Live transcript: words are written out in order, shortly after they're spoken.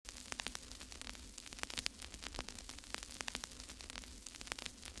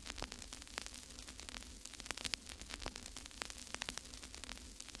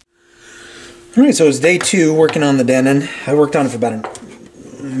Alright, so it's day 2 working on the Denon. I worked on it for about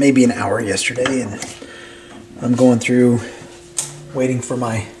maybe an hour yesterday, and I'm going through waiting for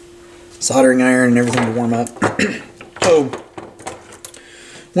my soldering iron and everything to warm up. So I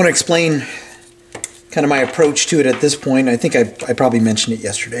want to explain kind of my approach to it at this point. I think I probably mentioned it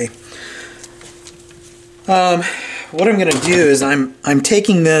yesterday. What I'm going to do is I'm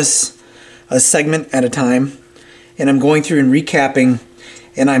taking this a segment at a time, and I'm going through and recapping,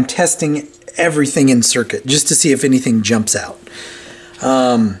 and I'm testing everything in circuit just to see if anything jumps out.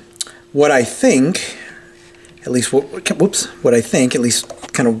 What I think, at least what I think, at least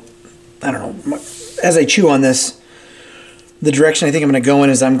kind of, I don't know, as I chew on this, the direction I think I'm going to go in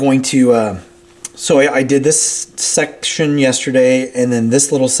is I'm going to, so I did this section yesterday, and then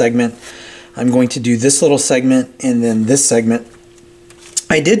this little segment. I'm going to do this little segment, and then this segment.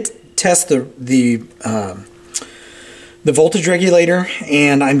 I did test the voltage regulator,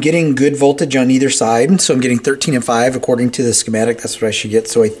 and I'm getting good voltage on either side. So I'm getting 13 and 5 according to the schematic. That's what I should get.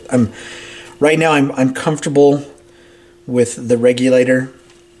 So right now I'm comfortable with the regulator.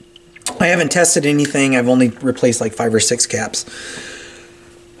 I haven't tested anything. I've only replaced like 5 or 6 caps.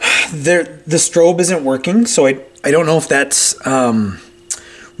 The strobe isn't working, so I don't know if that's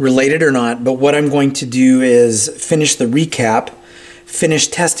related or not. But what I'm going to do is finish the recap, finish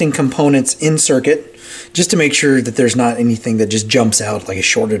testing components in circuit, just to make sure that there's not anything that just jumps out like a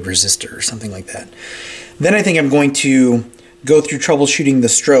shorted resistor or something like that. Then I think I'm going to go through troubleshooting the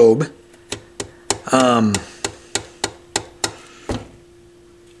strobe.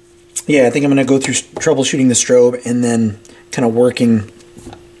 Yeah, I think I'm going to go through troubleshooting the strobe and then kind of working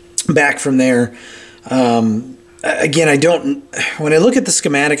back from there. Again, when I look at the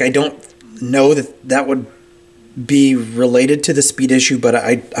schematic, I don't know that would be related to the speed issue, but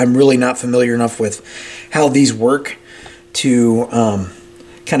I'm really not familiar enough with how these work to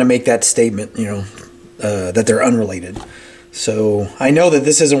kind of make that statement, you know, that they're unrelated. So I know that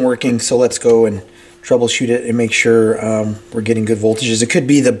this isn't working, so let's go and troubleshoot it and make sure we're getting good voltages. It could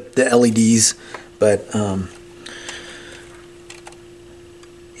be the LEDs, but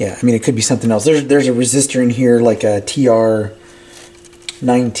yeah, I mean, it could be something else. There's a resistor in here, like a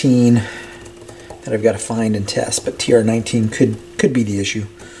TR19, that I've got to find and test, but TR19 could be the issue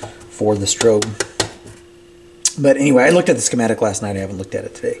for the strobe. But anyway, I looked at the schematic last night. I haven't looked at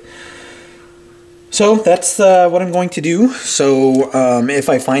it today. So that's what I'm going to do. So if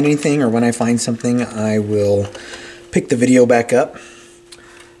I find anything, or when I find something, I will pick the video back up.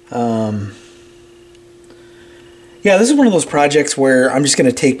 Yeah, this is one of those projects where I'm just going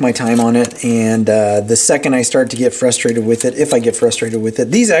to take my time on it, and the second I start to get frustrated with it, if I get frustrated with it,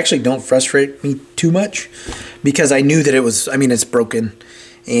 these actually don't frustrate me too much, because I knew that it was, I mean, it's broken,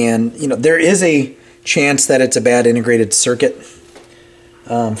 and you know, there is a chance that it's a bad integrated circuit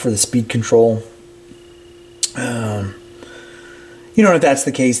for the speed control. You know, if that's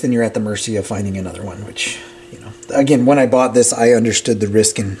the case, then you're at the mercy of finding another one, which, you know, again, when I bought this, I understood the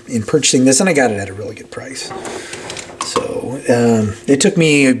risk in purchasing this, and I got it at a really good price. So it took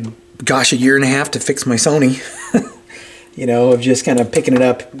me, gosh, 1.5 years to fix my Sony, you know, of just kind of picking it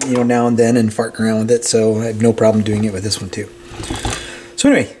up, you know, now and then and farting around with it. So I have no problem doing it with this one too. So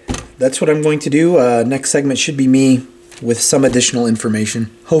anyway, that's what I'm going to do. Next segment should be me with some additional information.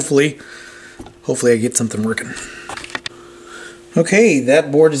 Hopefully I get something working. Okay,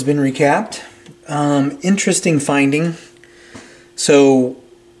 that board has been recapped. Interesting finding. So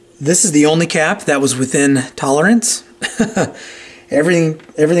this is the only cap that was within tolerance.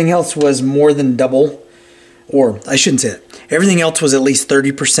 Everything else was more than double, or I shouldn't say that. Everything else was at least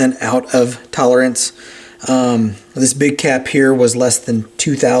 30% out of tolerance. This big cap here was less than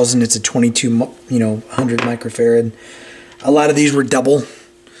 2,000. It's a 100 microfarad. A lot of these were double.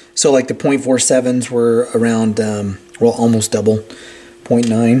 So like the 0.47s were around, well, almost double,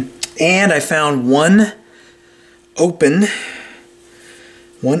 0.9. And I found one open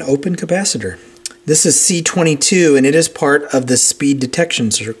capacitor. This is C22, and it is part of the speed detection,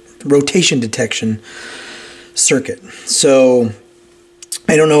 rotation detection circuit. So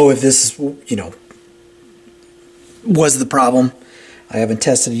I don't know if this, you know, was the problem. I haven't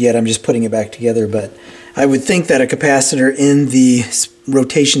tested it yet. I'm just putting it back together, but I would think that a capacitor in the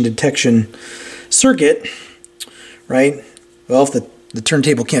rotation detection circuit, right? Well, if the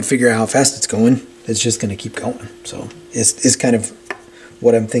turntable can't figure out how fast it's going, it's just going to keep going. So it's kind of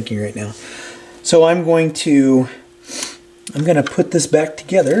what I'm thinking right now. So I'm going to put this back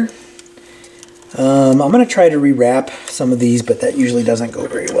together. I'm going to try to rewrap some of these, but that usually doesn't go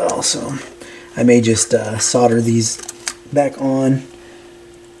very well. So I may just solder these back on.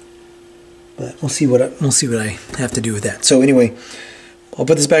 But we'll see what I have to do with that. So anyway, I'll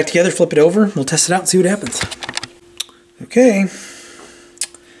put this back together, flip it over, we'll test it out and see what happens. Okay,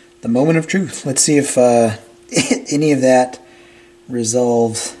 the moment of truth. Let's see if any of that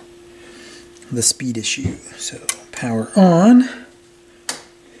resolves the speed issue. So power on,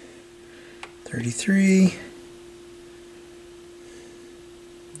 33.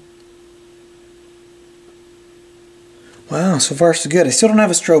 Wow, so far so good. I still don't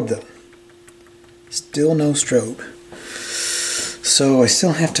have a strobe though. Still no strobe. So I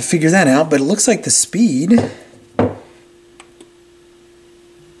still have to figure that out, but it looks like the speed...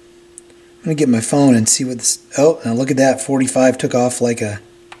 I'm going to get my phone and see what this... Oh, now look at that. 45 took off like a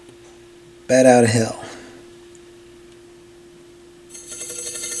bat out of hell.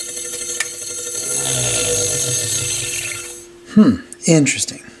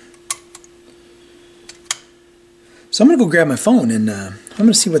 Interesting. So I'm going to go grab my phone and I'm going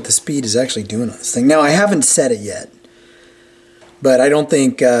to see what the speed is actually doing on this thing. Now, I haven't set it yet, but I don't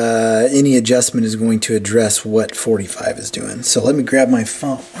think any adjustment is going to address what 45 is doing. So let me grab my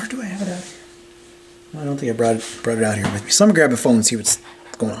phone. Where do I have it out here? I don't think I brought it out here with me. So I'm going to grab my phone and see what's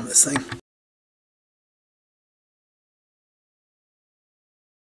going on with this thing.